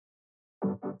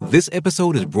This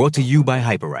episode is brought to you by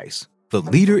Hyperice, the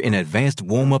leader in advanced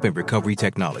warm-up and recovery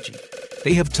technology.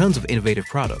 They have tons of innovative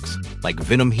products, like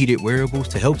Venom-heated wearables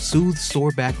to help soothe sore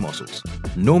back muscles,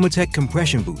 Normatec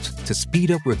compression boots to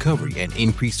speed up recovery and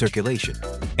increase circulation,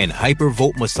 and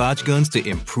Hypervolt massage guns to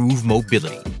improve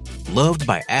mobility. Loved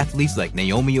by athletes like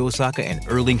Naomi Osaka and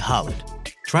Erling Haaland.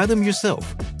 Try them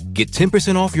yourself. Get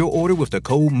 10% off your order with the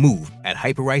code MOVE at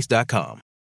hyperice.com.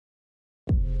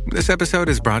 This episode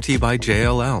is brought to you by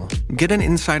JLL. Get an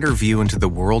insider view into the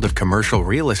world of commercial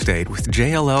real estate with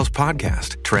JLL's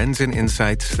podcast, Trends and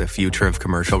Insights, the Future of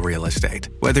Commercial Real Estate.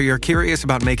 Whether you're curious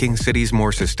about making cities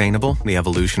more sustainable, the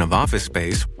evolution of office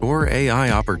space, or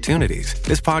AI opportunities,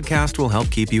 this podcast will help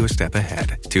keep you a step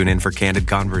ahead. Tune in for candid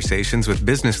conversations with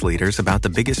business leaders about the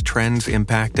biggest trends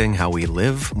impacting how we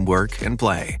live, work, and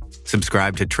play.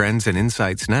 Subscribe to Trends and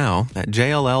Insights now at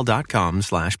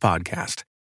jll.com/podcast.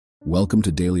 Welcome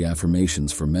to Daily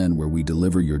Affirmations for Men, where we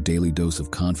deliver your daily dose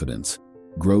of confidence,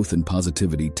 growth, and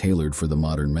positivity tailored for the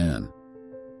modern man.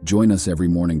 Join us every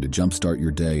morning to jumpstart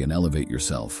your day and elevate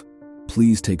yourself.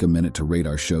 Please take a minute to rate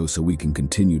our show so we can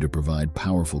continue to provide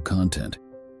powerful content.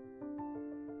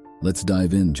 Let's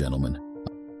dive in, gentlemen.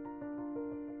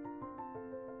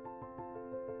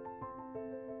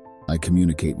 I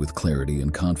communicate with clarity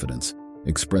and confidence,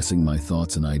 expressing my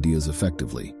thoughts and ideas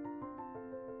effectively.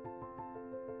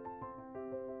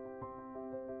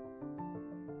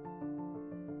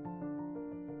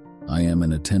 I am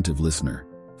an attentive listener,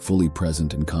 fully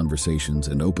present in conversations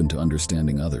and open to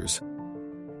understanding others.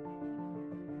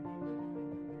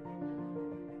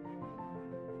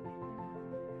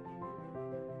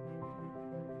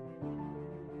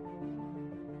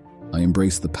 I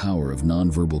embrace the power of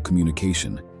nonverbal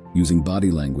communication, using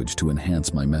body language to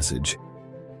enhance my message.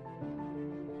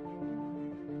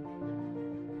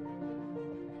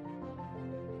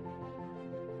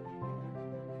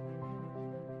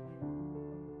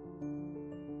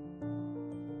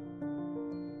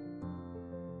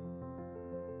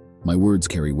 My words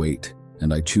carry weight,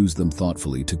 and I choose them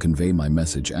thoughtfully to convey my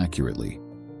message accurately.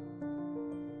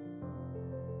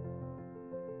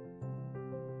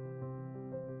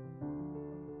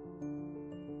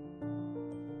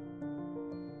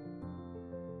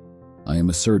 I am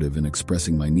assertive in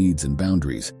expressing my needs and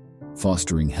boundaries,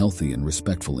 fostering healthy and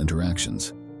respectful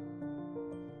interactions.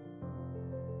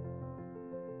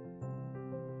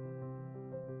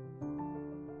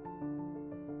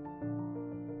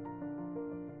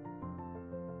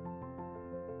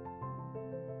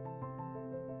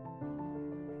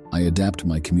 I adapt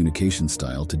my communication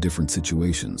style to different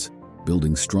situations,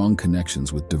 building strong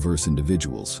connections with diverse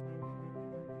individuals.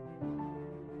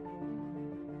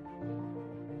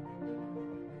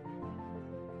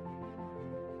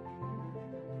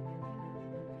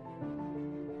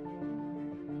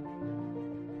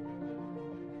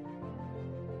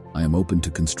 I am open to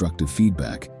constructive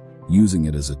feedback, using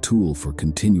it as a tool for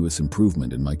continuous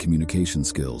improvement in my communication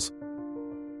skills.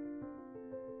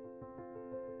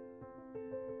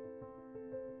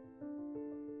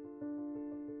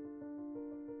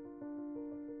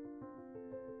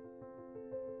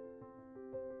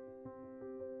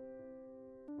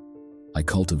 I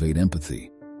cultivate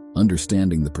empathy,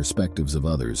 understanding the perspectives of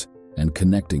others and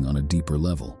connecting on a deeper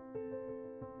level.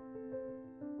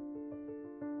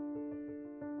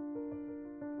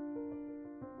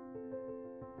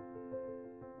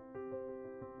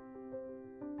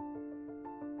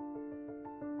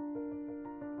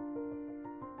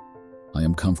 I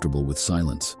am comfortable with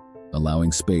silence,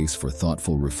 allowing space for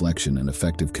thoughtful reflection and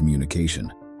effective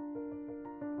communication.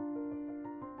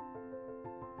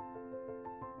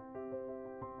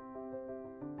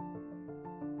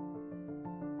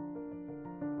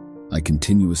 I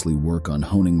continuously work on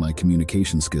honing my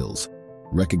communication skills,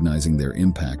 recognizing their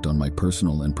impact on my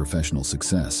personal and professional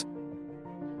success.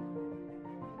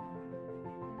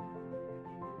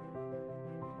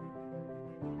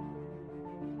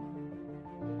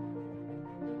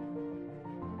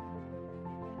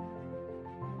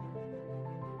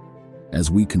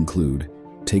 As we conclude,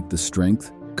 take the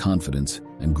strength, confidence,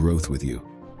 and growth with you.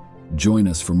 Join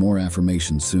us for more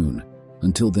affirmations soon.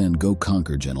 Until then, go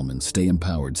conquer, gentlemen. Stay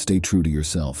empowered, stay true to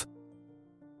yourself,